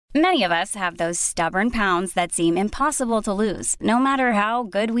Many of us have those stubborn pounds that seem impossible to lose, no matter how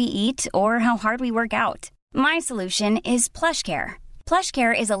good we eat or how hard we work out. My solution is PlushCare.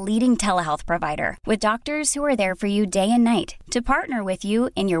 PlushCare is a leading telehealth provider with doctors who are there for you day and night to partner with you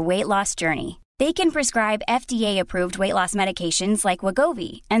in your weight loss journey. They can prescribe FDA-approved weight loss medications like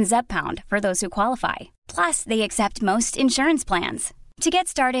Wegovy and Zepbound for those who qualify. Plus, they accept most insurance plans. To get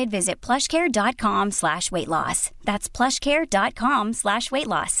started, visit plushcare.com/weightloss. That's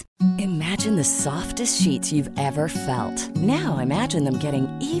plushcare.com/weightloss. Imagine the softest sheets you've ever felt. Now imagine them getting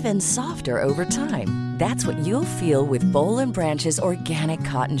even softer over time. That's what you'll feel with Boll & Branch's organic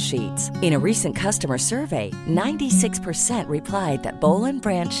cotton sheets. In a recent customer survey, 96% replied that Boll &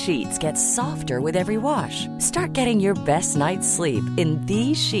 Branch sheets get softer with every wash. Start getting your best night's sleep in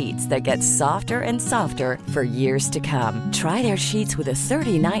these sheets that get softer and softer for years to come. Try their sheets with a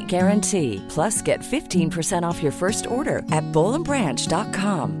 30-night guarantee. Plus, get 15% off your first order at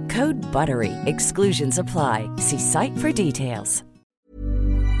bollandbranch.com. Code BUTTERY. Exclusions apply. See site for details.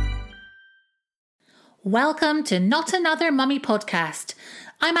 Welcome to Not Another Mummy podcast.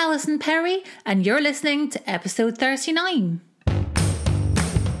 I'm Alison Perry and you're listening to episode 39.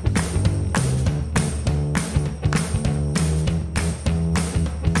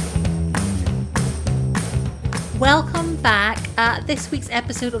 Welcome back. This week's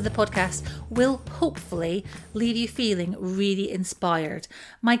episode of the podcast will hopefully leave you feeling really inspired.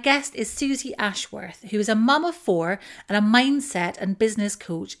 My guest is Susie Ashworth, who is a mum of 4 and a mindset and business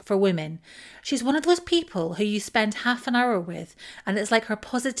coach for women. She's one of those people who you spend half an hour with and it's like her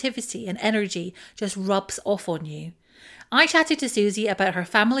positivity and energy just rubs off on you. I chatted to Susie about her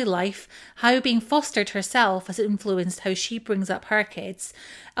family life, how being fostered herself has influenced how she brings up her kids,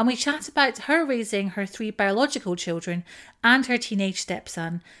 and we chat about her raising her 3 biological children and her teenage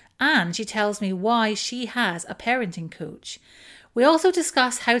stepson, and she tells me why she has a parenting coach. We also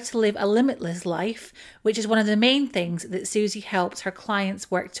discuss how to live a limitless life, which is one of the main things that Susie helps her clients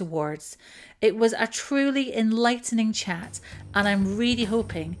work towards. It was a truly enlightening chat, and I'm really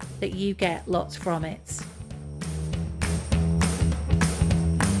hoping that you get lots from it.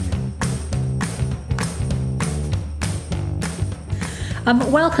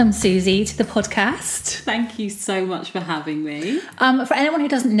 Welcome, Susie, to the podcast. Thank you so much for having me. For anyone who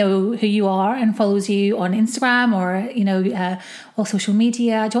doesn't know who you are and follows you on Instagram or, or social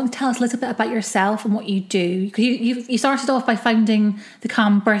media, do you want to tell us a little bit about yourself and what you do? Because you started off by founding the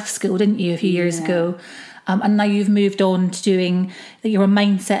Calm Birth School, didn't you, a few years ago? And now you've moved on to doing, you're a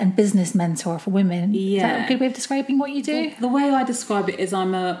mindset and business mentor for women. Yeah. Is that a good way of describing what you do? The way I describe it is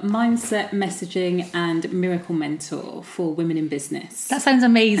I'm a mindset, messaging and miracle mentor for women in business. That sounds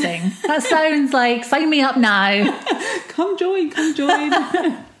amazing. That sounds like, sign me up now. Come join.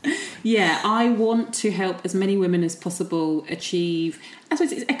 Yeah, I want to help as many women as possible achieve, I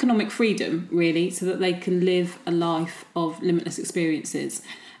suppose it's economic freedom, really, so that they can live a life of limitless experiences.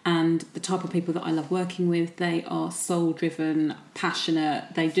 And the type of people that I love working with, they are soul-driven, passionate.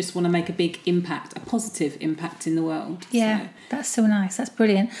 They just want to make a big impact, a positive impact in the world. Yeah, that's so nice. That's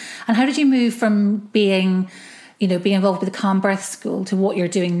brilliant. And how did you move from being involved with the Calm Birth School to what you're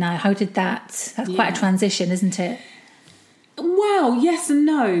doing now? How did that's quite a transition, isn't it? Well, yes and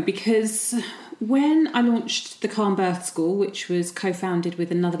no, because when I launched the Calm Birth School, which was co-founded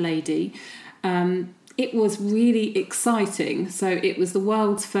with another lady, it was really exciting. So it was the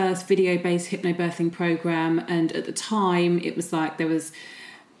world's first video-based hypnobirthing program, and at the time it was like there was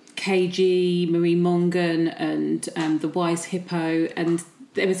KG, Marie Mongan and the Wise Hippo, and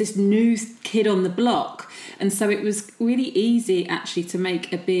there was this new kid on the block, and so it was really easy actually to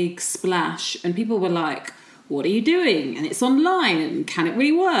make a big splash, and people were like, what are you doing? And it's online, and can it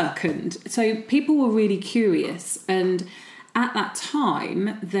really work? And so people were really curious, and at that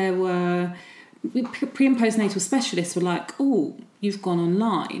time there were pre- and postnatal specialists were like, oh, you've gone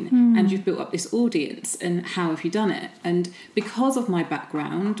online and you've built up this audience, and how have you done it? And because of my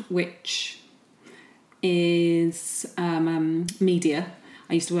background, which is media,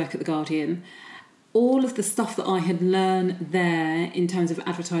 I used to work at The Guardian, all of the stuff that I had learned there in terms of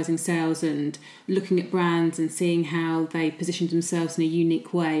advertising, sales and looking at brands and seeing how they positioned themselves in a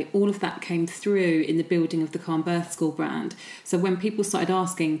unique way, all of that came through in the building of the Calm Birth School brand. So when people started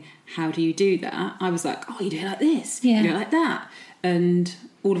asking, how do you do that? I was like, oh, you do it like this, you do it like that. And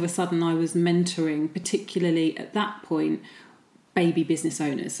all of a sudden I was mentoring, particularly at that point, baby business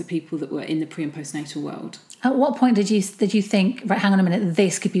owners, so people that were in the pre and postnatal world. At what point did you think, right, hang on a minute,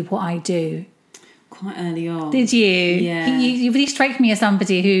 this could be what I do? Quite early on. Did you? Yeah. You really strike me as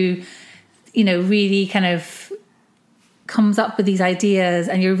somebody who, really kind of comes up with these ideas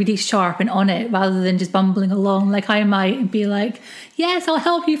and you're really sharp and on it rather than just bumbling along like I might and be like, yes, I'll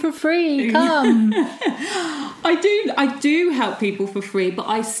help you for free, come. I do help people for free, but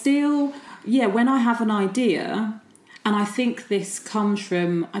I still, when I have an idea, and I think this comes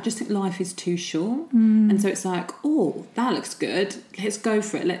from, I just think life is too short. And so it's like, oh, that looks good, let's go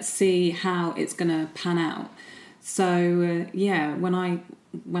for it, let's see how it's going to pan out. So when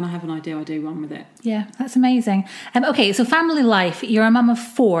I have an idea, I do run with it. Yeah, that's amazing. Okay, so family life. You're a mum of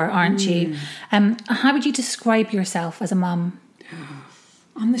 4, aren't you? How would you describe yourself as a mum?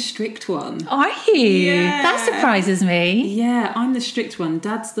 I'm the strict one. Are you? Yeah. That surprises me. Yeah, I'm the strict one.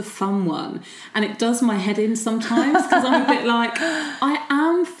 Dad's the fun one. And it does my head in sometimes because I'm a bit like, I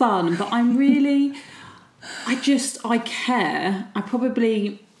am fun, but I'm really, I care. I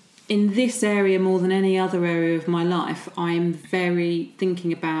probably... in this area more than any other area of my life, I'm very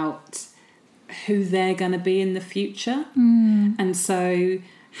thinking about who they're going to be in the future. And so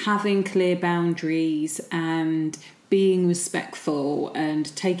having clear boundaries and being respectful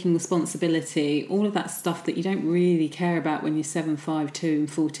and taking responsibility, all of that stuff that you don't really care about when you're 7, 5, 2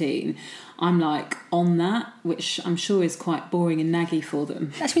 and 14, I'm like on that, which I'm sure is quite boring and naggy for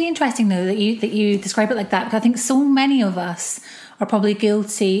them. That's really interesting though that you describe it like that, because I think so many of us are probably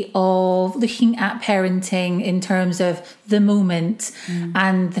guilty of looking at parenting in terms of the moment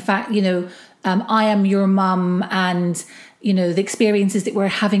and the fact, I am your mum and, the experiences that we're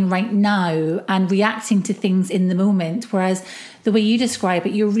having right now and reacting to things in the moment. Whereas the way you describe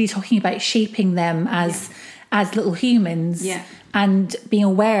it, you're really talking about shaping them as little humans and being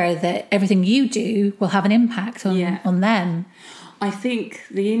aware that everything you do will have an impact on them. I think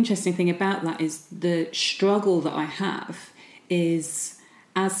the interesting thing about that is the struggle that I have is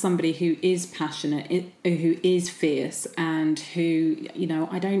as somebody who is passionate, who is fierce, and who,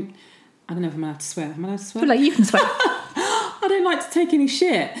 I don't know if I'm allowed to swear. Am I allowed to swear? I feel like you can swear. I don't like to take any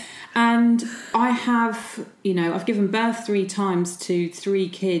shit. And I have, I've given birth 3 times to 3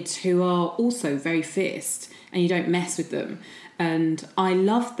 kids who are also very fierce, and you don't mess with them. And I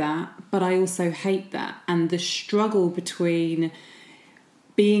love that, but I also hate that. And the struggle between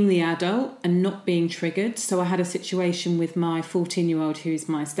being the adult and not being triggered. So I had a situation with my 14-year-old, who's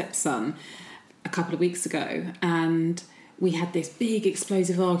my stepson, a couple of weeks ago, and we had this big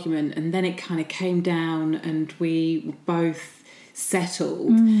explosive argument, and then it kind of came down and we both settled.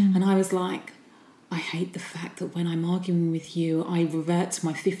 And I was like, I hate the fact that when I'm arguing with you, I revert to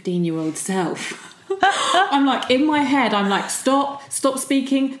my 15-year-old self. I'm like, in my head, I'm like, stop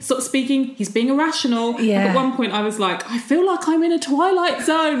speaking, he's being irrational. Like at one point I was like, I feel like I'm in a twilight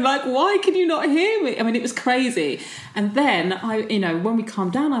zone, like why can you not hear me? I mean, it was crazy. And then I, when we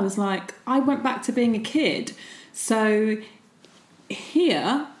calmed down, I was like, I went back to being a kid. So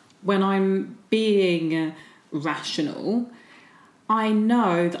here, when I'm being rational, I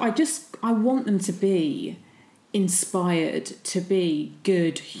know that I want them to be inspired to be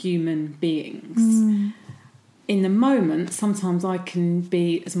good human beings. In the moment, sometimes I can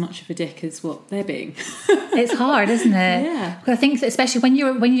be as much of a dick as what they're being. It's hard, isn't it? Yeah. Because I think that especially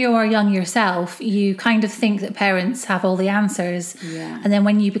when you are young yourself, you kind of think that parents have all the answers. Yeah. And then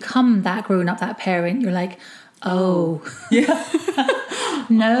when you become that grown up, that parent, you're like, oh. Yeah.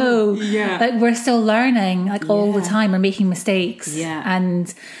 No. Yeah. Like we're still learning all the time. We're making mistakes. Yeah.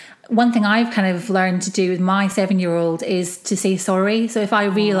 And one thing I've kind of learned to do with my 7-year-old is to say sorry. So if I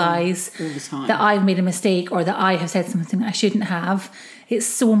realise that I've made a mistake or that I have said something I shouldn't have, it's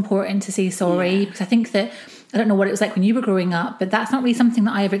so important to say sorry. Because I think that, I don't know what it was like when you were growing up, but that's not really something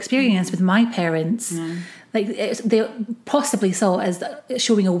that I ever experienced with my parents. No. Like they possibly saw it as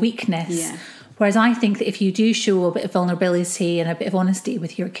showing a weakness. Yeah. Whereas I think that if you do show a bit of vulnerability and a bit of honesty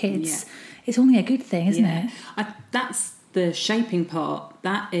with your kids, it's only a good thing, isn't it? That's the shaping part.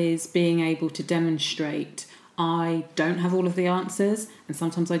 That is being able to demonstrate I don't have all of the answers, and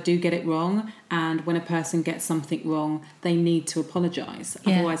sometimes I do get it wrong, and when a person gets something wrong, they need to apologise.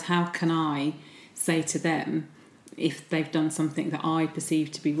 Otherwise, how can I say to them, if they've done something that I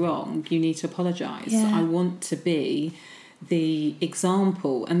perceive to be wrong, you need to apologise. I want to be the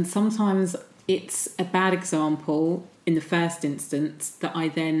example, and sometimes it's a bad example in the first instance that I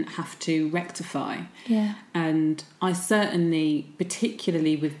then have to rectify. Yeah. And I certainly,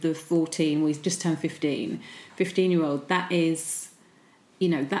 particularly with the 14, we just turned 15-year-old, that is,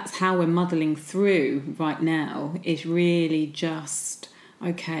 that's how we're muddling through right now, is really just,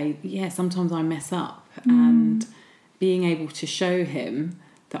 okay, sometimes I mess up. And being able to show him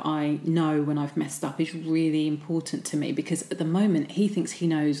that I know when I've messed up is really important to me, because at the moment he thinks he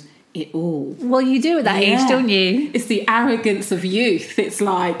knows it all. Well, you do at that age, don't you? It's the arrogance of youth. It's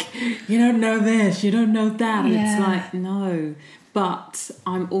like, you don't know this, you don't know that. And it's like, no. But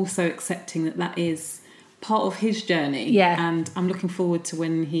I'm also accepting that is part of his journey. Yeah. And I'm looking forward to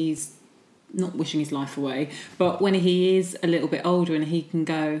when he's not wishing his life away, but when he is a little bit older and he can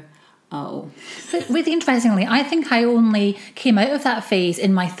go, oh. But really interestingly, I think I only came out of that phase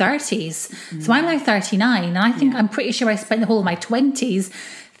in my 30s. So I'm now 39, and I think I'm pretty sure I spent the whole of my 20s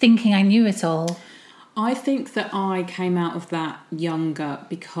thinking I knew it all. I think that I came out of that younger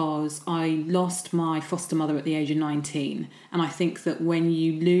because I lost my foster mother at the age of 19. And I think that when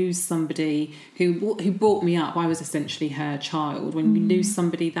you lose somebody who brought me up, I was essentially her child. When you lose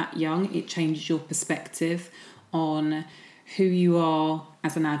somebody that young, it changes your perspective on who you are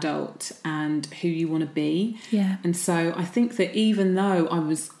as an adult and who you want to be. Yeah. And so I think that even though I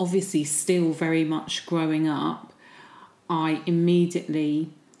was obviously still very much growing up, I immediately,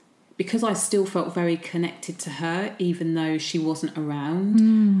 because I still felt very connected to her, even though she wasn't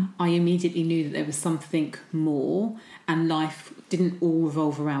around, I immediately knew that there was something more, and life didn't all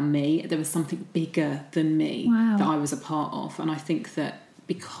revolve around me. There was something bigger than me that I was a part of. And I think that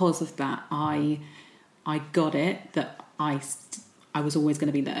because of that, I got it, that I was always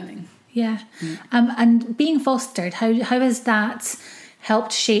going to be learning. Yeah. And being fostered, how has that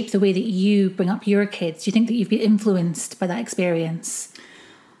helped shape the way that you bring up your kids? Do you think that you've been influenced by that experience?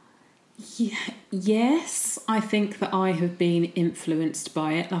 Yeah, yes, I think that I have been influenced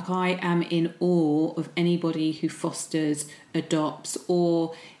by it. Like, I am in awe of anybody who fosters, adopts,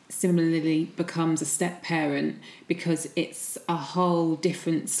 or similarly becomes a step parent, because it's a whole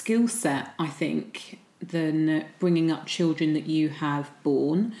different skill set, I think, than bringing up children that you have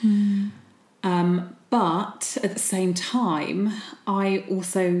born. But at the same time, I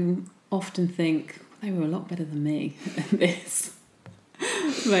also often think they were a lot better than me at this.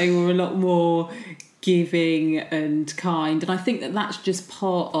 They were a lot more giving and kind. And I think that that's just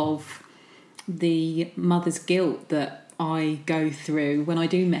part of the mother's guilt that I go through when I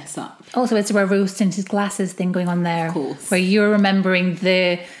do mess up. Also, it's a rose-tinted glasses thing going on there. Of course. Where you're remembering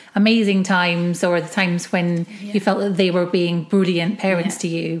the amazing times or the times when you felt that they were being brilliant parents to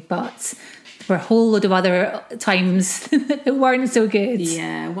you, but there were a whole load of other times that weren't so good.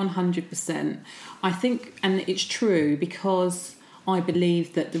 Yeah, 100%. I think, and it's true, because I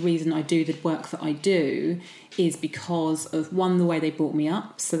believe that the reason I do the work that I do is because of, one, the way they brought me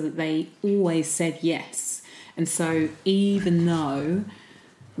up, so that they always said yes. And so even though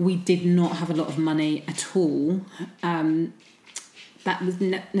we did not have a lot of money at all, that was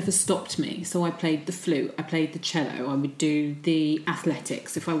never stopped me. So I played the flute, I played the cello, I would do the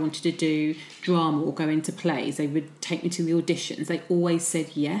athletics. If I wanted to do drama or go into plays, they would take me to the auditions. They always said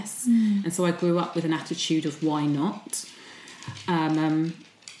yes. And so I grew up with an attitude of why not.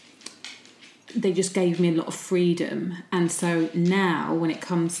 They just gave me a lot of freedom. And so now when it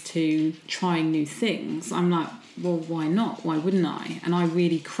comes to trying new things, I'm like, well, why not? Why wouldn't I? And I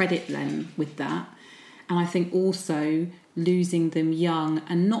really credit them with that. And I think also losing them young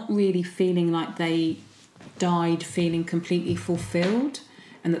and not really feeling like they died feeling completely fulfilled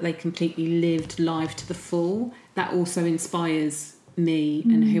and that they completely lived life to the full, that also inspires me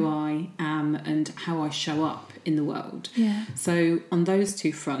and who I am and how I show up in the world. Yeah. So on those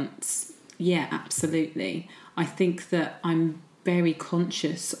two fronts, yeah, absolutely. I think that I'm very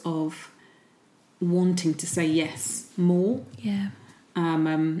conscious of wanting to say yes more. Yeah.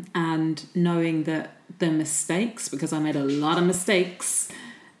 And knowing that the mistakes, because I made a lot of mistakes,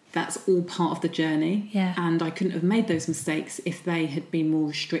 that's all part of the journey. Yeah. And I couldn't have made those mistakes if they had been more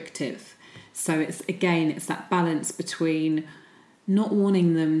restrictive. So it's that balance between not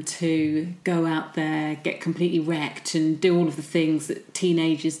wanting them to go out there, get completely wrecked and do all of the things that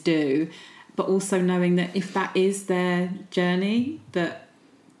teenagers do, but also knowing that if that is their journey, that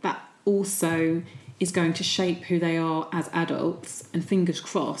also is going to shape who they are as adults. And fingers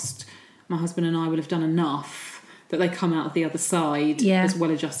crossed, my husband and I will have done enough that they come out of the other side as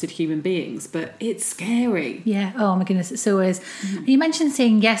well-adjusted human beings. But it's scary. Yeah. Oh my goodness, it so is. You mentioned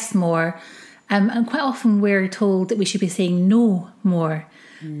saying yes more. And quite often we're told that we should be saying no more.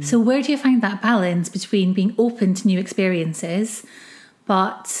 So where do you find that balance between being open to new experiences,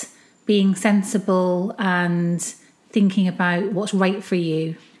 but being sensible and thinking about what's right for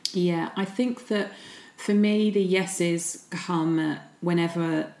you? Yeah, I think that for me, the yeses come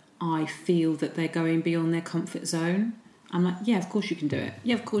whenever I feel that they're going beyond their comfort zone. I'm like, yeah, of course you can do it.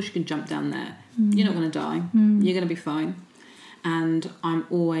 Yeah, of course you can jump down there. You're not going to die. You're going to be fine. And I'm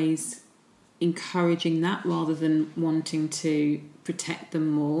always encouraging that rather than wanting to protect them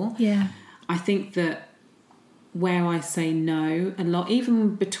more. Yeah. I think that where I say no a lot,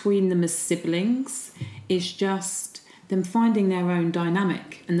 even between them as siblings, is just them finding their own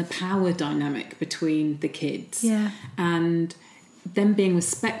dynamic and the power dynamic between the kids. Yeah. And them being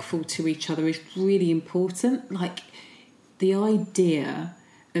respectful to each other is really important. Like, the idea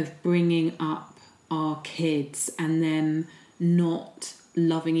of bringing up our kids and them not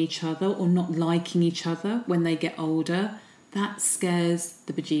loving each other or not liking each other when they get older, that scares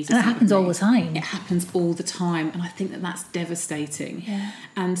the bejesus And it out of happens me. all the time. It happens all the time, and I think that that's devastating. Yeah.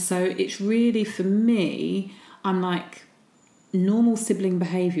 And so it's really, for me, I'm like, normal sibling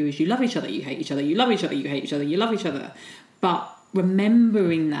behaviour is you love each other, you hate each other, you love each other, you hate each other, you love each other. But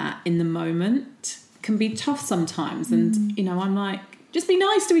remembering that in the moment can be tough sometimes. And, you know, I'm like, just be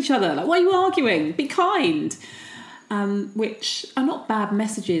nice to each other. Like, why are you arguing? Be kind. Which are not bad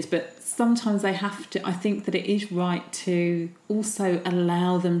messages, but sometimes they have to. I think that it is right to also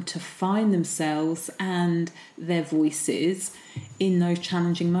allow them to find themselves and their voices in those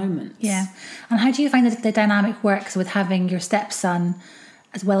challenging moments. Yeah. And how do you find that the dynamic works with having your stepson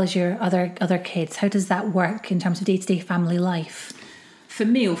as well as your other kids? How does that work in terms of day-to-day family life? For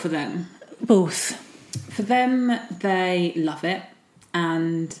me or for them? Both. For them, they love it,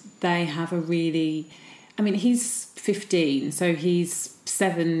 and they have a really... I mean, he's 15, so he's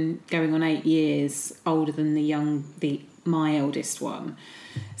 7 going on 8 years older than my eldest one.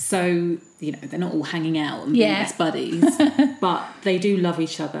 So, you know, they're not all hanging out and being best buddies, but they do love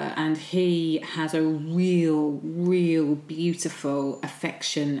each other, and he has a real beautiful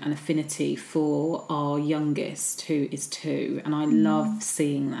affection and affinity for our youngest, who is 2, and I love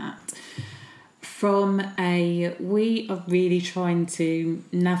seeing that. We are really trying to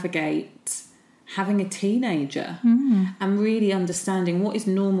navigate having a teenager and really understanding what is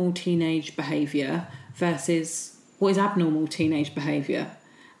normal teenage behaviour versus what is abnormal teenage behaviour.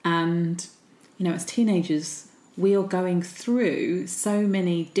 And, you know, as teenagers, we are going through so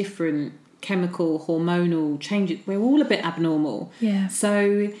many different chemical, hormonal changes. We're all a bit abnormal. Yeah.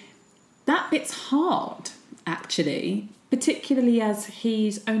 So that bit's hard, actually, particularly as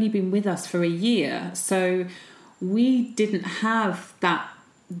he's only been with us for a year. So we didn't have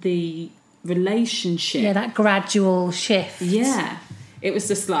the relationship. Yeah, that gradual shift. Yeah. It was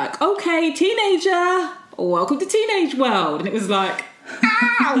just like, okay, teenager, welcome to teenage world. And it was like,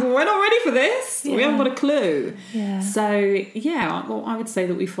 we're not ready for this. We haven't got a clue. Yeah. So, yeah, well, I would say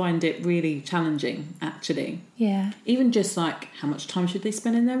that we find it really challenging, actually. Yeah. Even just like, how much time should they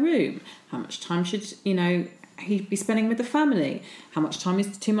spend in their room? How much time should, you know, he be spending with the family? How much time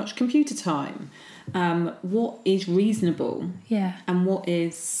is too much computer time? What is reasonable? Yeah. And what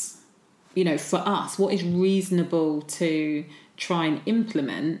is, you know, for us, what is reasonable to try and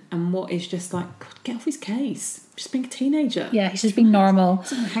implement, and what is just like, God, get off his case. Just being a teenager. Yeah, he's just being normal.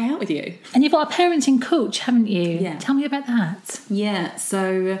 Doesn't hang out with you. And you've got a parenting coach, haven't you? Yeah. Tell me about that. Yeah,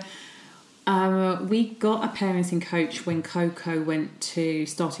 so we got a parenting coach when Coco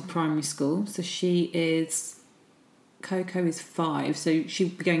started primary school. So Coco is 5, so she'll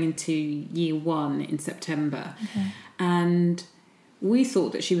be going into year 1 in September. Okay. And we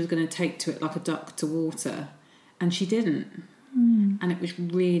thought that she was going to take to it like a duck to water, and she didn't. And it was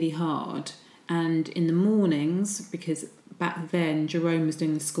really hard. And in the mornings, because back then Jerome was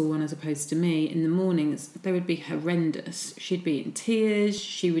doing the school one as opposed to me, in the mornings they would be horrendous. She'd be in tears,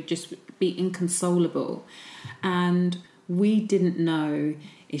 she would just be inconsolable. And we didn't know,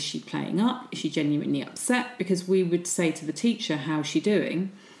 is she playing up? Is she genuinely upset? Because we would say to the teacher, how's she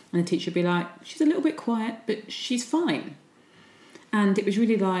doing? And the teacher would be like, she's a little bit quiet, but she's fine. And it was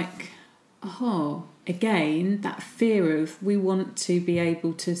really like, again, that fear of, we want to be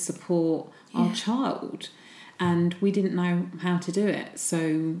able to support our child, and we didn't know how to do it.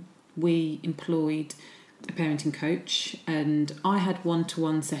 So we employed a parenting coach, and I had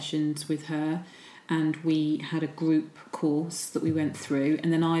one-to-one sessions with her, and we had a group course that we went through,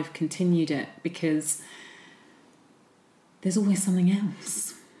 and then I've continued it because there's always something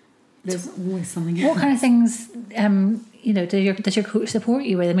else. There's always something else. What kind of things, does your coach support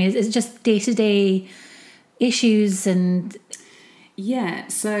you with? I mean, is it just day-to-day issues and... Yeah,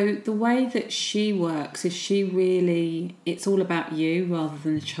 so the way that she works is it's all about you rather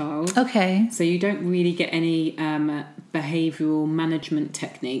than the child. Okay. So you don't really get any behavioural management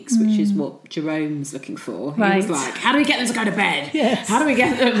techniques, which is what Jerome's looking for. He was like, how do we get them to go to bed? Yes. How do we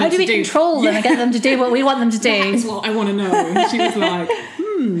get them How do we control them and get them to do what we want them to do? That is what I want to know. And she was like,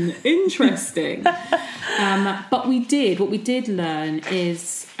 interesting. But what we did learn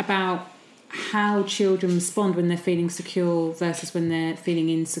is about how children respond when they're feeling secure versus when they're feeling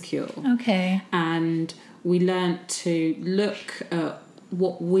insecure. Okay. And we learnt to look at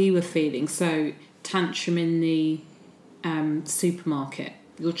what we were feeling. So tantrum in the supermarket.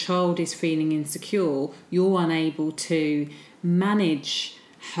 Your child is feeling insecure. You're unable to manage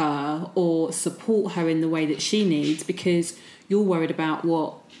her or support her in the way that she needs because you're worried about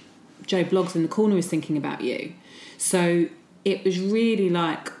what Joe Bloggs in the corner is thinking about you. So it was really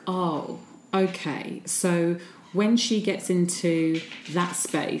like, oh, okay. So when she gets into that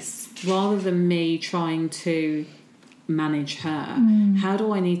space, rather than me trying to manage her, how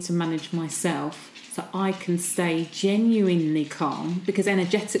do I need to manage myself so I can stay genuinely calm? Because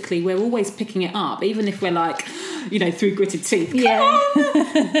energetically we're always picking it up, even if we're like, through gritted teeth. Yeah.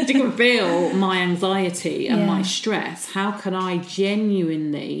 You can feel my anxiety and my stress. How can I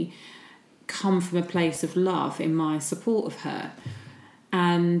genuinely come from a place of love in my support of her?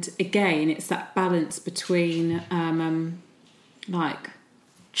 And again, it's that balance between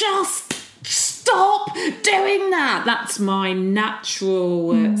just stop doing that. That's my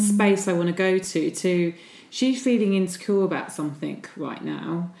natural space I want to go to. She's feeling insecure about something right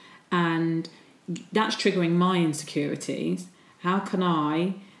now, and that's triggering my insecurities. How can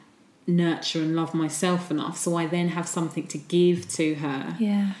I nurture and love myself enough so I then have something to give to her?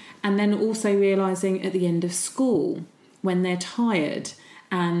 Yeah. And then also realising at the end of school, when they're tired,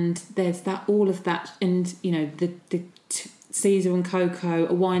 and there's that, all of that, and the Caesar and Coco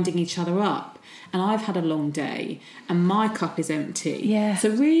are winding each other up, and I've had a long day and my cup is empty. Yeah. So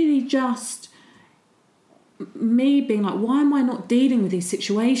really just me being like, why am I not dealing with these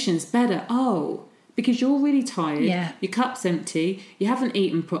situations better? Oh, because you're really tired. Yeah. Your cup's empty. You haven't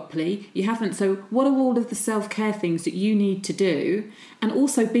eaten properly. So what are all of the self-care things that you need to do? And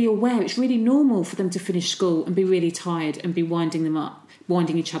also be aware it's really normal for them to finish school and be really tired and be winding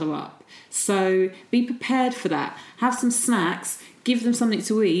each other up. So be prepared for that. Have some snacks. Give them something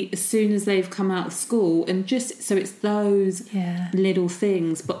to eat as soon as they've come out of school. And just so it's those little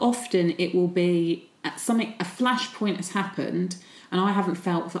things. But often it will be a flashpoint has happened and I haven't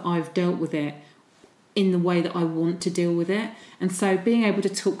felt that I've dealt with it in the way that I want to deal with it. And so being able to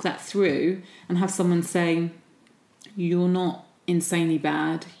talk that through and have someone say, you're not insanely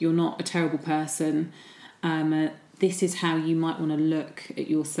bad, you're not a terrible person, this is how you might want to look at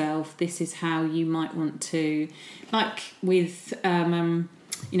yourself, this is how you might want to, like with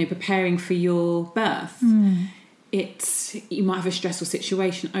preparing for your birth, you might have a stressful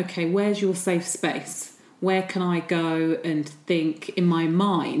situation. Okay, where's your safe space? Where can I go and think in my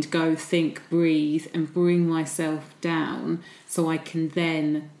mind, breathe and bring myself down so I can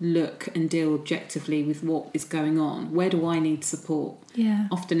then look and deal objectively with what is going on? Where do I need support? Yeah.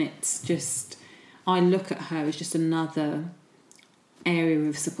 Often it's just, I look at her as just another area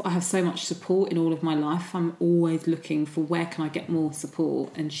of support. I have so much support in all of my life. I'm always looking for where can I get more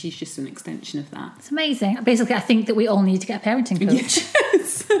support, and she's just an extension of that. It's amazing. Basically, I think that we all need to get a parenting coach.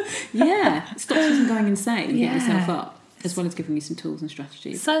 Yes. Yeah. Stop you from going insane. Get yourself up, as well as giving you some tools and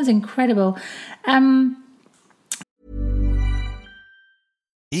strategies. Sounds incredible.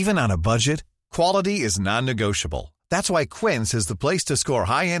 Even on a budget, quality is non-negotiable. That's why Quince is the place to score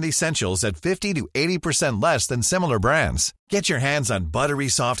high-end essentials at 50 to 80% less than similar brands. Get your hands on buttery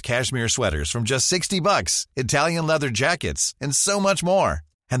soft cashmere sweaters from just $60, Italian leather jackets, and so much more.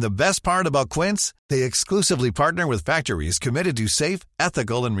 And the best part about Quince, they exclusively partner with factories committed to safe,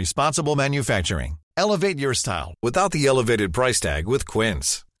 ethical, and responsible manufacturing. Elevate your style without the elevated price tag with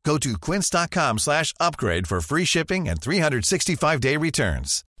Quince. Go to quince.com/upgrade for free shipping and 365-day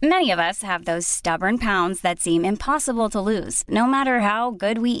returns. Many of us have those stubborn pounds that seem impossible to lose, no matter how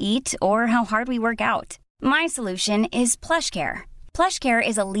good we eat or how hard we work out. My solution is PlushCare. PlushCare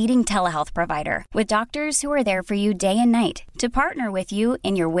is a leading telehealth provider with doctors who are there for you day and night to partner with you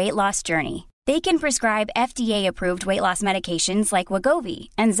in your weight loss journey. They can prescribe FDA-approved weight loss medications like Wegovy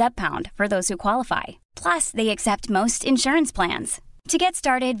and Zepbound for those who qualify. Plus, they accept most insurance plans. To get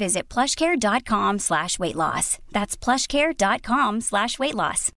started, visit plushcare.com/weightloss. That's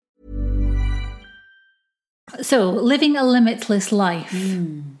plushcare.com/weightloss. So, living a limitless life.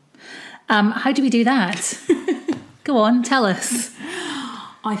 How do we do that? Go on, tell us.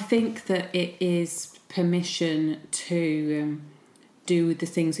 I think that it is permission to do the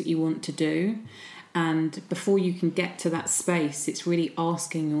things that you want to do. And before you can get to that space, it's really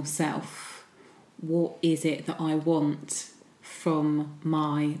asking yourself, what is it that I want from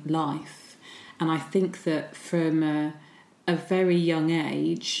my life? And I think that from a very young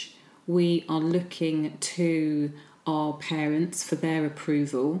age, we are looking to our parents for their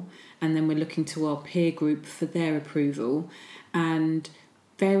approval, and then we're looking to our peer group for their approval. And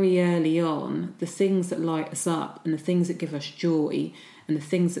very early on, the things that light us up and the things that give us joy and the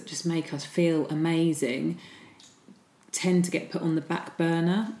things that just make us feel amazing tend to get put on the back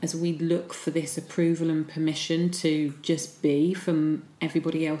burner as we look for this approval and permission to just be from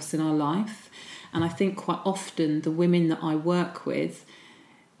everybody else in our life. And I think quite often the women that I work with,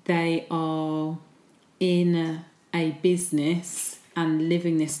 they are in a business and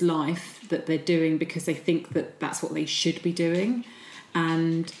living this life that they're doing because they think that that's what they should be doing.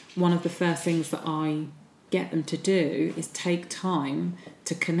 And one of the first things that I get them to do is take time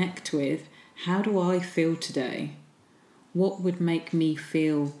to connect with, how do I feel today? What would make me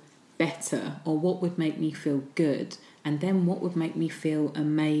feel better, or what would make me feel good? And then what would make me feel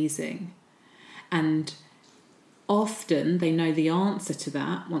amazing? And often they know the answer to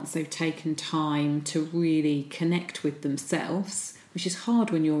that once they've taken time to really connect with themselves, which is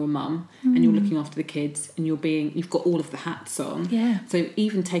hard when you're a mum and you're looking after the kids and you've got all of the hats on. Yeah. So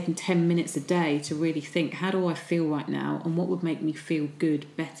even taking 10 minutes a day to really think, how do I feel right now, and what would make me feel good,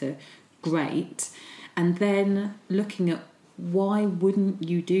 better, great? And then looking at, why wouldn't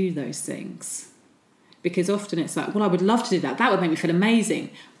you do those things? Because often it's like, well, I would love to do that. That would make me feel amazing,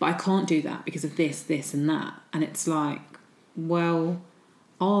 but I can't do that because of this, this and that. And it's like, well,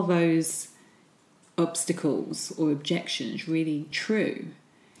 are those obstacles or objections really true?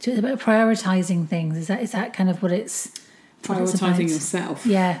 So it's about prioritising things. Is that kind of what it's... Prioritising yourself.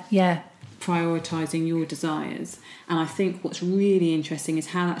 Yeah. Prioritising your desires. And I think what's really interesting is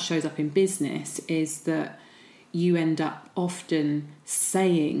how that shows up in business is that you end up often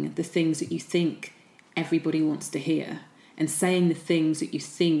saying the things that you think everybody wants to hear, and saying the things that you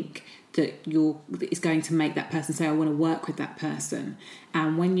think that is going to make that person say, I want to work with that person.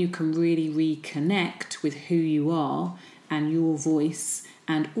 And when you can really reconnect with who you are and your voice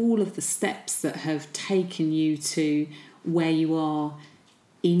and all of the steps that have taken you to where you are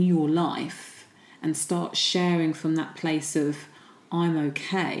in your life, and start sharing from that place of, I'm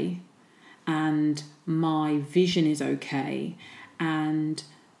okay, and my vision is okay, and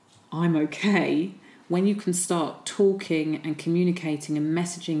I'm okay. When you can start talking and communicating and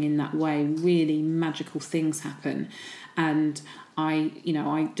messaging in that way, really magical things happen. And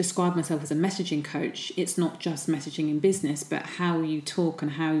I describe myself as a messaging coach. It's not just messaging in business, but how you talk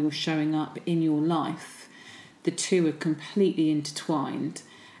and how you're showing up in your life. The two are completely intertwined.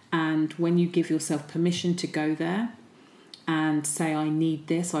 And when you give yourself permission to go there and say, I need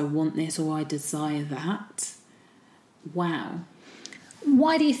this, I want this, or I desire that, wow.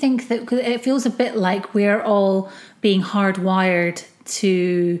 Why do you think that? Because it feels a bit like we're all being hardwired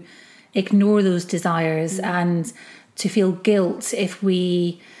to ignore those desires and to feel guilt if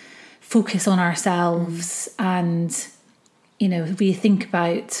we focus on ourselves and, we think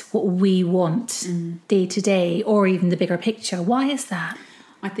about what we want day to day, or even the bigger picture. Why is that?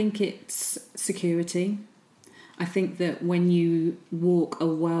 I think it's security. I think that when you walk a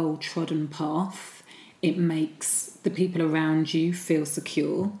well-trodden path, it makes the people around you feel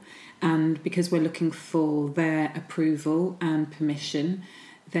secure. And because we're looking for their approval and permission,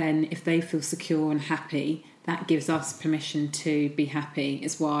 then if they feel secure and happy, that gives us permission to be happy.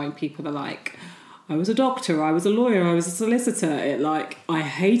 It's why people are like, I was a doctor, I was a lawyer, I was a solicitor. I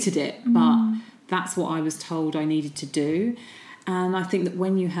hated it, but that's what I was told I needed to do. And I think that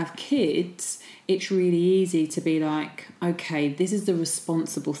when you have kids, it's really easy to be like, okay, this is the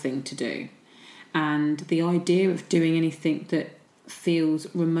responsible thing to do. And the idea of doing anything that feels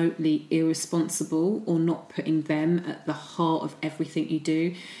remotely irresponsible or not putting them at the heart of everything you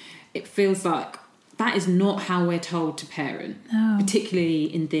do, it feels like that is not how we're told to parent, particularly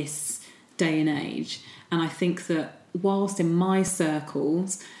in this day and age. And I think that whilst in my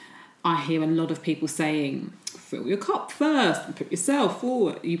circles, I hear a lot of people saying, fill your cup first and put yourself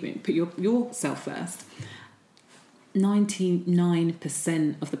forward. You put yourself first.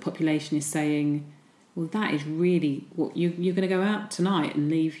 99% of the population is saying, well, that is really what you're going to go out tonight and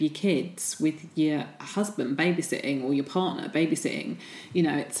leave your kids with your husband babysitting or your partner babysitting.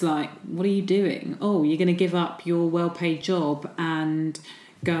 It's like, what are you doing? Oh, you're going to give up your well-paid job and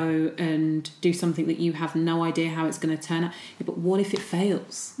go and do something that you have no idea how it's going to turn out. Yeah, but what if it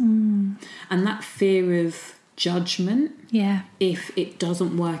fails? And that fear of judgment, if it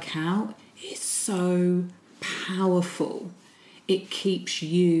doesn't work out, is so powerful. It keeps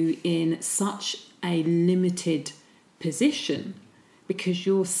you in such a limited position because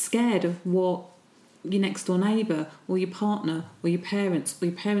you're scared of what your next door neighbour or your partner or your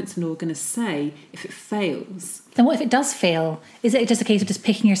parents-in-law are going to say if it fails. Then what if it does fail? Is it just a case of just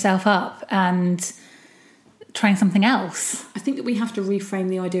picking yourself up and trying something else? I think that we have to reframe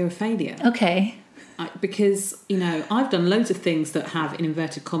the idea of failure. Okay. Because, I've done loads of things that have, in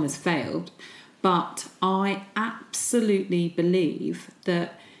inverted commas, failed. But I absolutely believe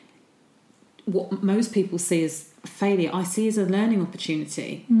that what most people see as failure, I see as a learning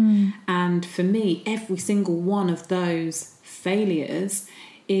opportunity. And for me, every single one of those failures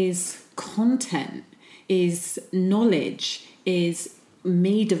is content, is knowledge, is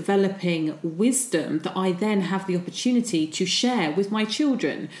me developing wisdom that I then have the opportunity to share with my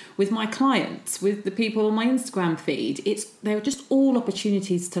children, with my clients, with the people on my Instagram feed. They're just all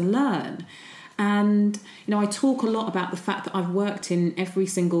opportunities to learn. And, I talk a lot about the fact that I've worked in every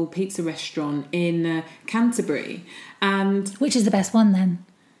single pizza restaurant in Canterbury. Which is the best one then?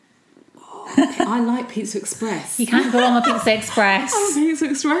 I like Pizza Express. You can't go wrong with Pizza Express. I'm a Pizza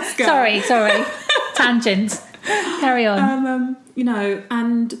Express girl. Sorry. Tangent. Carry on.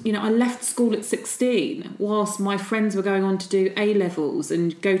 I left school at 16 whilst my friends were going on to do A-levels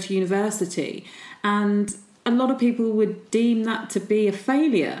and go to university. And a lot of people would deem that to be a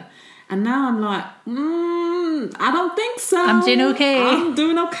failure. And now I'm like, I don't think so. I'm doing okay. I'm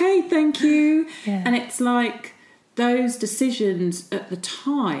doing okay, thank you. Yeah. And it's like those decisions at the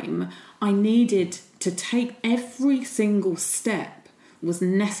time, I needed to take every single step was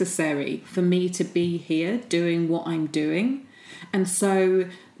necessary for me to be here doing what I'm doing. And so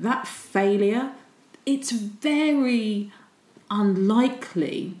that failure, it's very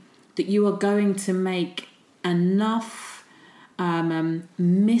unlikely that you are going to make enough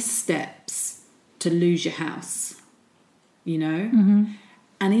missteps to lose your house, And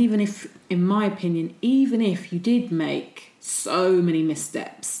even if, in my opinion, even if you did make so many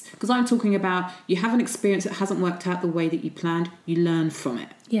missteps, because I'm talking about you have an experience that hasn't worked out the way that you planned, you learn from it.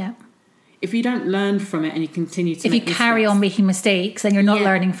 Yeah. If you don't learn from it and you continue to if you carry on making mistakes, then you're not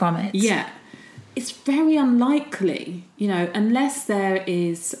learning from it. Yeah. It's very unlikely, unless there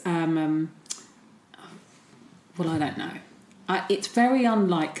is, I don't know. It's very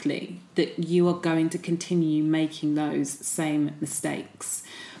unlikely that you are going to continue making those same mistakes.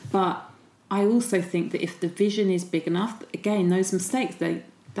 But I also think that if the vision is big enough, again, those mistakes,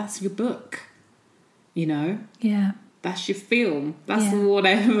 that's your book, Yeah. That's your film. That's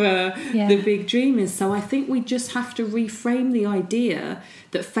whatever the big dream is. So I think we just have to reframe the idea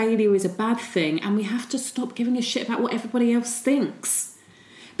that failure is a bad thing, and we have to stop giving a shit about what everybody else thinks.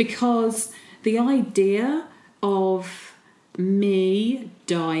 Because the idea of me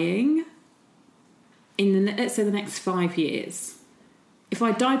dying in let's say the next 5 years, if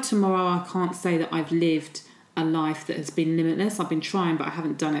I died tomorrow, I can't say that I've lived a life that has been limitless. I've been trying, but I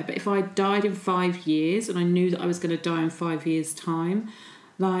haven't done it. But if I died in 5 years and I knew that I was going to die in 5 years' time,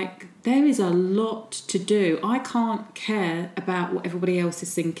 there is a lot to do. I can't care about what everybody else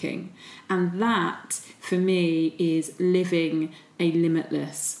is thinking. And that, for me, is living a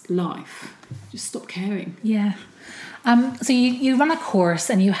limitless life. Just stop caring. Yeah. So you run a course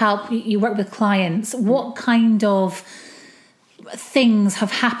and you work with clients. What kind of things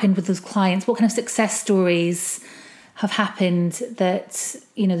have happened with those clients? What kind of success stories have happened that,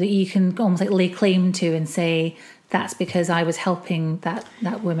 that you can almost lay claim to and say, that's because I was helping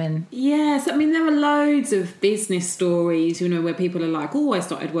that woman? Yes, there are loads of business stories, where people are like, I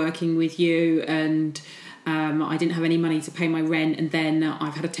started working with you and I didn't have any money to pay my rent, and then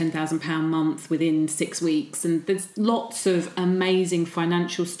I've had a £10,000 month within 6 weeks. And there's lots of amazing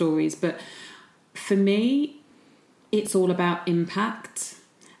financial stories. But for me, it's all about impact.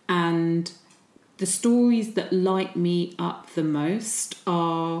 And the stories that light me up the most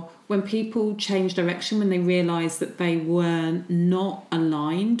are when people change direction, when they realise that they were not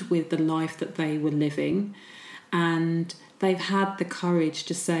aligned with the life that they were living. And they've had the courage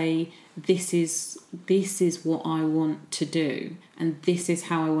to say, this is what I want to do, and this is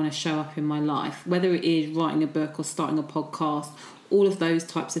how I want to show up in my life. Whether it is writing a book or starting a podcast, all of those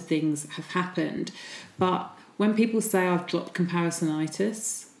types of things have happened. But when people say I've dropped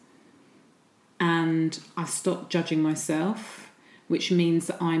comparisonitis and I've stopped judging myself, which means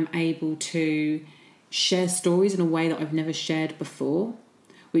that I'm able to share stories in a way that I've never shared before,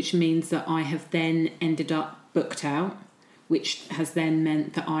 which means that I have then ended up booked out, which has then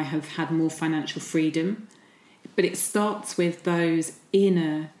meant that I have had more financial freedom. But it starts with those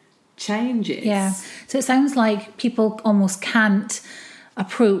inner changes. Yeah. So it sounds like people almost can't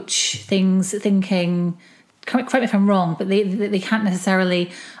approach things thinking, correct me if I'm wrong, but they can't necessarily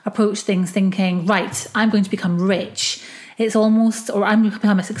approach things thinking, right, I'm going to become rich. It's almost, or I'm going to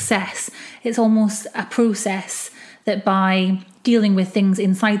become a success. It's almost a process that by dealing with things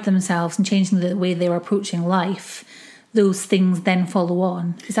inside themselves and changing the way they're approaching life, those things then follow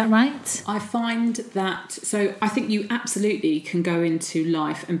on. Is that right? I find that, so I think you absolutely can go into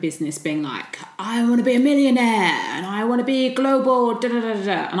life and business being like, I want to be a millionaire and I want to be global, da da da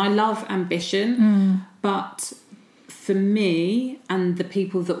da. And I love ambition, but for for me and the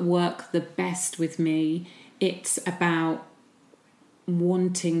people that work the best with me, it's about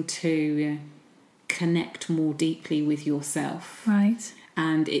wanting to connect more deeply with yourself. Right.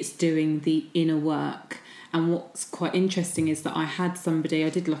 And it's doing the inner work. And what's quite interesting is that I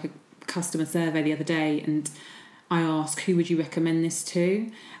did like a customer survey the other day, and I asked, who would you recommend this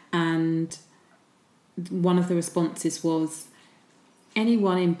to? And one of the responses was,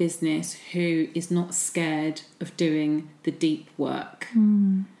 anyone in business who is not scared of doing the deep work.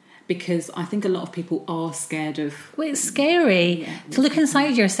 Because I think a lot of people are scared of... Well, it's scary to look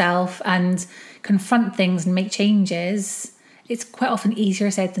inside yourself and confront things and make changes. It's quite often easier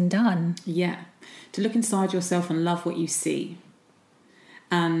said than done. Yeah. To look inside yourself and love what you see.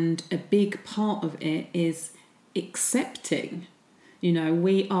 And a big part of it is accepting. You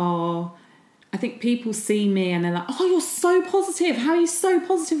know, I think people see me and they're like, oh, you're so positive. How are you so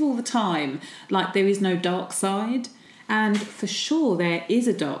positive all the time? Like, there is no dark side. And for sure, there is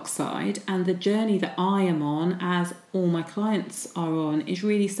a dark side. And the journey that I am on, as all my clients are on, is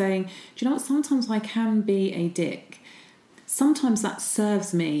really saying, do you know what? Sometimes I can be a dick. Sometimes that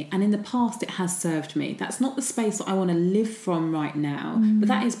serves me. And in the past, it has served me. That's not the space that I want to live from right now. But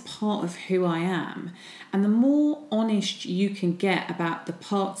that is part of who I am. And the more honest you can get about the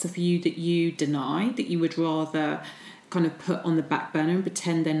parts of you that you deny, that you would rather kind of put on the back burner and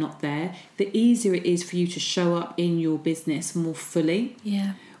pretend they're not there, the easier it is for you to show up in your business more fully.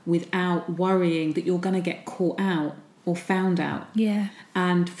 Yeah. Without worrying that you're going to get caught out or found out. Yeah.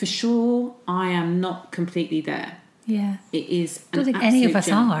 And for sure, I am not completely there. Yeah. It is. I don't think any of us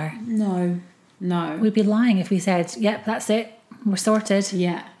journey. are. No. We'd be lying if we said, yep, that's it, we're sorted.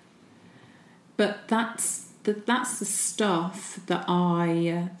 Yeah. But that's the stuff that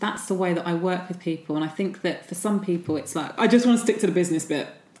that's the way that I work with people. And I think that for some people, it's like, I just want to stick to the business bit.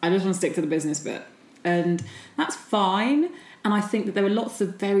 And that's fine. And I think that there are lots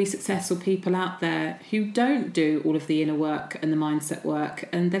of very successful people out there who don't do all of the inner work and the mindset work,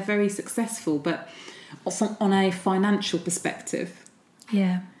 and they're very successful, but on a financial perspective.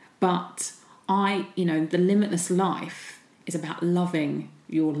 Yeah. But the limitless life is about loving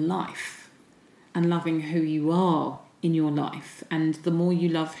your life and loving who you are in your life. And the more you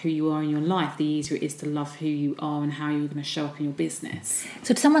love who you are in your life, the easier it is to love who you are and how you're going to show up in your business.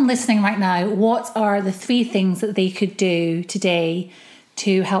 So to someone listening right now, what are the 3 things that they could do today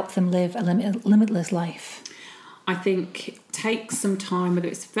to help them live a limitless life? I think take some time, whether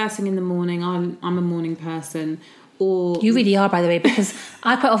it's first thing in the morning, I'm a morning person, or... You really are, by the way, because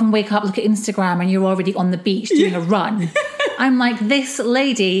I quite often wake up, look at Instagram, and you're already on the beach doing a run. I'm like, this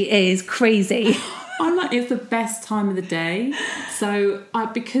lady is crazy. I'm like, it's the best time of the day. So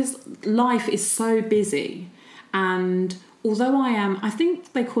because life is so busy, and although I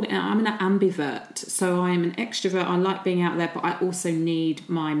think they call it, I'm an ambivert. So I am an extrovert. I like being out there, but I also need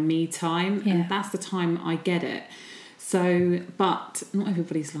my me time. Yeah. And that's the time I get it. So, but not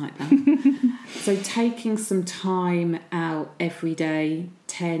everybody's like that. So taking some time out every day,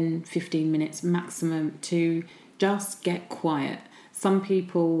 10, 15 minutes maximum, to just get quiet. Some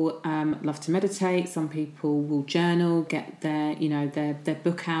people love to meditate. Some people will journal, get their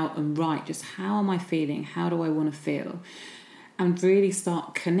book out and write. Just, how am I feeling? How do I want to feel? And really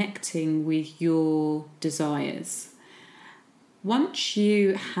start connecting with your desires. Once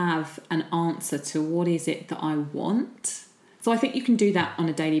you have an answer to what is it that I want, so I think you can do that on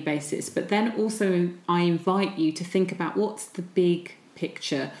a daily basis. But then also I invite you to think about, what's the big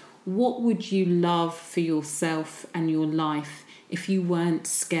picture? What would you love for yourself and your life if you weren't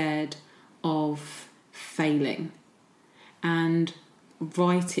scared of failing? And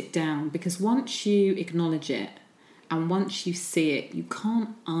write it down, because once you acknowledge it and once you see it, you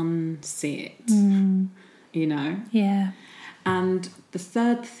can't unsee it, Yeah. And the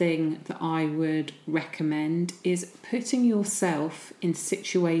third thing that I would recommend is putting yourself in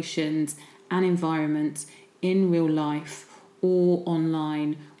situations and environments in real life or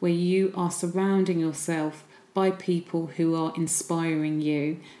online where you are surrounding yourself by people who are inspiring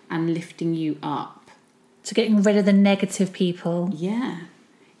you and lifting you up. So getting rid of the negative people. Yeah.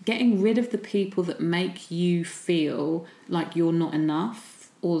 Getting rid of the people that make you feel like you're not enough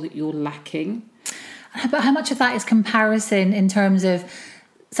or that you're lacking. But how much of that is comparison in terms of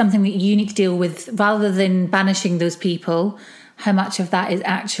something that you need to deal with, rather than banishing those people? How much of that is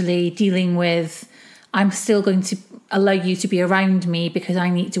actually dealing with, I'm still going to allow you to be around me because I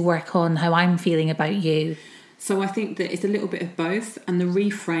need to work on how I'm feeling about you? So I think that it's a little bit of both. And the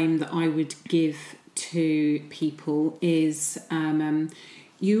reframe that I would give to people is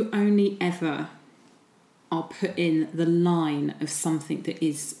you only ever are put in the line of something that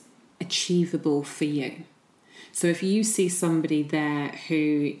is achievable for you. So if you see somebody there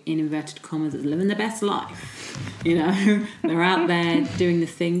who, in inverted commas, is living their best life, you know, they're out there doing the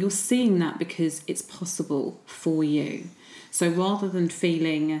thing, you're seeing that because it's possible for you. So rather than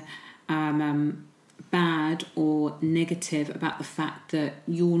feeling bad or negative about the fact that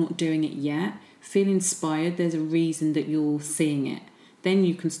you're not doing it yet, feel inspired. There's a reason that you're seeing it. Then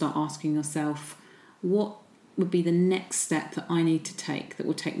you can start asking yourself, what would be the next step that I need to take that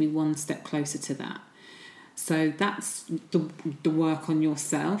will take me one step closer to that? So that's the work on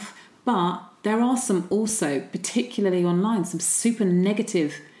yourself. But there are some also, particularly online, some super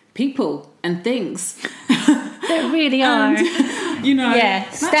negative people and things. There really are. You know,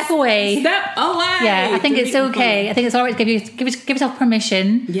 step away. Step away. Yeah, I think it's okay. I think it's all right to give yourself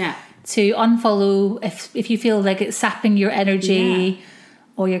permission. Yeah. To unfollow if you feel like it's sapping your energy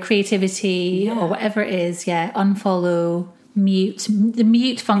or your creativity or whatever it is. Yeah, unfollow, mute. The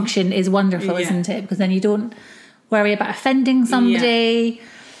mute function is wonderful, isn't it? Because then you don't worry about offending somebody.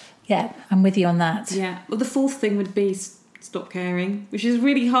 Yeah, I'm with you on that. Yeah. Well, the fourth thing would be stop caring, which is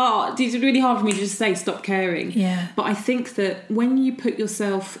really hard. It's really hard for me to just say stop caring. Yeah. But I think that when you put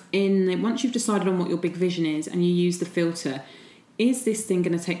yourself in, once you've decided on what your big vision is and you use the filter, is this thing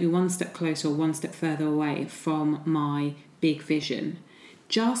going to take me one step closer or one step further away from my big vision?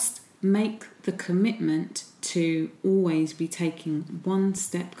 Just make the commitment to always be taking one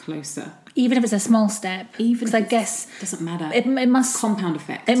step closer. Even if it's a small step. Even if I guess doesn't matter. It must compound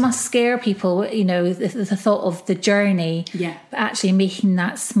effect. It must scare people, you know, the thought of the journey. Yeah. But actually making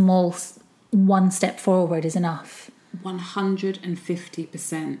that small one step forward is enough.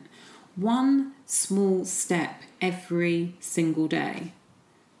 150%. One small step every single day,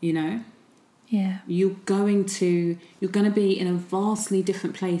 you know? Yeah. You're going to be in a vastly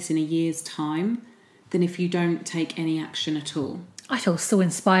different place in a year's time than if you don't take any action at all. I feel so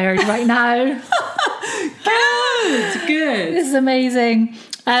inspired right now. Good. This is amazing.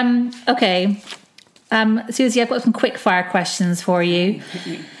 Okay. Susie, I've got some quick fire questions for you.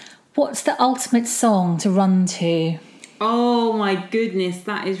 What's the ultimate song to run to? Oh my goodness,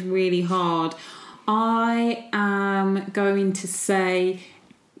 that is really hard. I am going to say,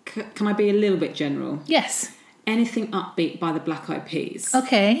 can I be a little bit general? Yes. Anything Upbeat by the Black Eyed Peas.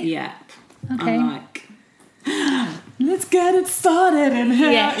 Okay. Yep. Okay. I'm like, let's get it started in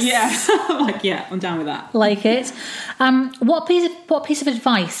here. Yes. Yeah. I'm down with that. Like it. What piece of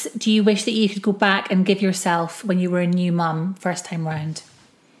advice do you wish that you could go back and give yourself when you were a new mum first time round?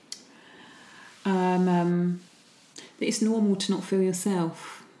 That it's normal to not feel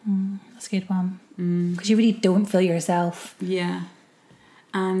yourself. That's a good one. Because you really don't feel yourself. Yeah.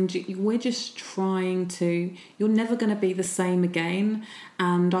 And we're just trying to... You're never going to be the same again.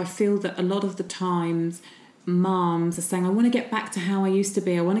 And I feel that a lot of the times mums are saying, I want to get back to how I used to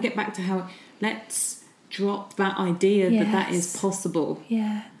be. I want to get back to how... Let's drop that idea that is possible.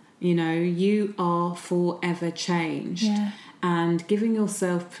 Yeah. You know, you are forever changed. Yeah. And giving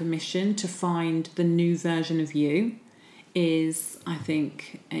yourself permission to find the new version of you is, I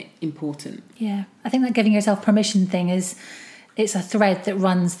think, important. Yeah. I think that giving yourself permission thing is... It's a thread that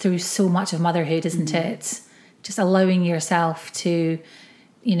runs through so much of motherhood, isn't it? Just allowing yourself to,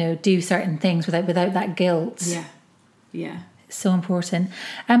 you know, do certain things without that guilt. Yeah. It's so important.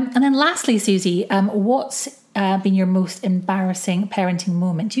 And then lastly, Susie, what's been your most embarrassing parenting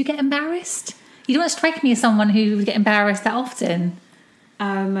moment? Do you get embarrassed? You don't strike me as someone who would get embarrassed that often.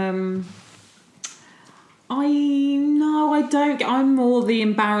 I don't. I'm more the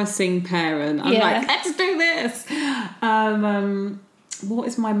embarrassing parent. I'm like, let's do this. What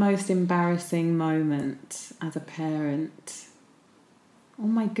is my most embarrassing moment as a parent? Oh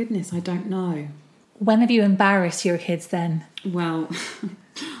my goodness, I don't know. When have you embarrassed your kids then? Well,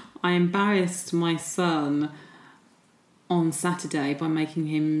 I embarrassed my son on Saturday by making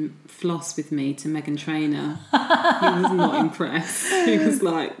him floss with me to Meghan Trainor. He was not impressed. He was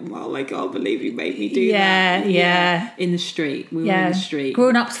like, well, I can't believe you made me do that. Yeah. In the street. We were in the street.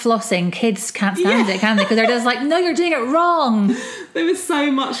 Grown-ups flossing, kids can't stand it, can they? Because they're just like, no, you're doing it wrong. There was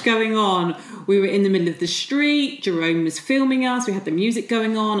so much going on. We were in the middle of the street. Jerome was filming us. We had the music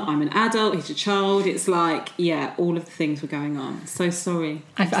going on. I'm an adult. He's a child. It's like, all of the things were going on. So sorry.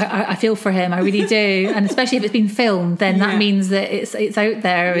 I feel for him. I really do. And especially if it's been filmed, then that means that it's out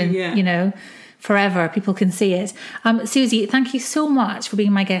there and, you know, forever. People can see it. Susie, thank you so much for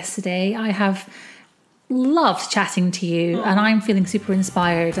being my guest today. I have loved chatting to you and I'm feeling super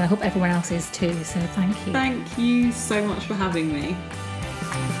inspired and I hope everyone else is too. So thank you. Thank you so much for having me.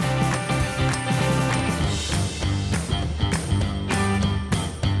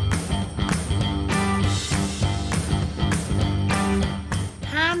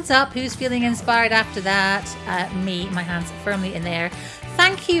 Hands up, who's feeling inspired after that? Me, my hands firmly in there.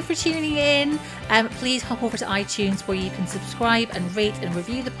 Thank you for tuning in. Please hop over to iTunes where you can subscribe and rate and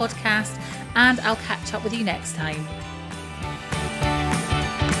review the podcast, and I'll catch up with you next time.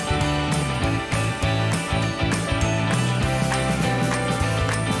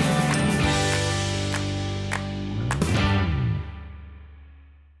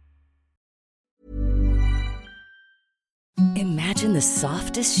 Imagine the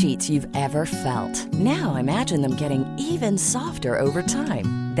softest sheets you've ever felt. Now imagine them getting even softer over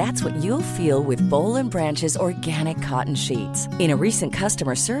time. That's what you'll feel with Boll & Branch's organic cotton sheets. In a recent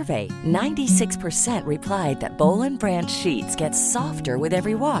customer survey, 96% replied that Boll & Branch sheets get softer with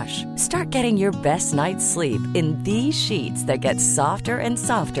every wash. Start getting your best night's sleep in these sheets that get softer and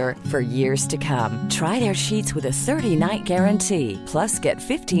softer for years to come. Try their sheets with a 30-night guarantee. Plus, get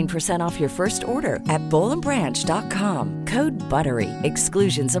 15% off your first order at bollandbranch.com. Code BUTTERY.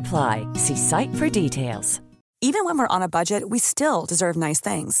 Exclusions apply. See site for details. Even when we're on a budget, we still deserve nice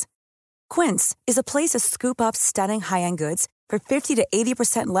things. Quince is a place to scoop up stunning high-end goods for 50 to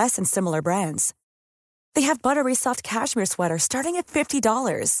 80% less than similar brands. They have buttery soft cashmere sweaters starting at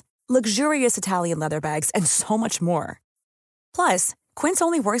 $50, luxurious Italian leather bags, and so much more. Plus, Quince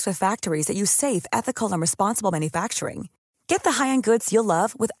only works with factories that use safe, ethical, and responsible manufacturing. Get the high-end goods you'll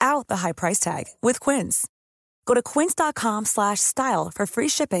love without the high price tag with Quince. Go to quince.com/style for free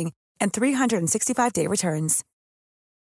shipping and 365-day returns.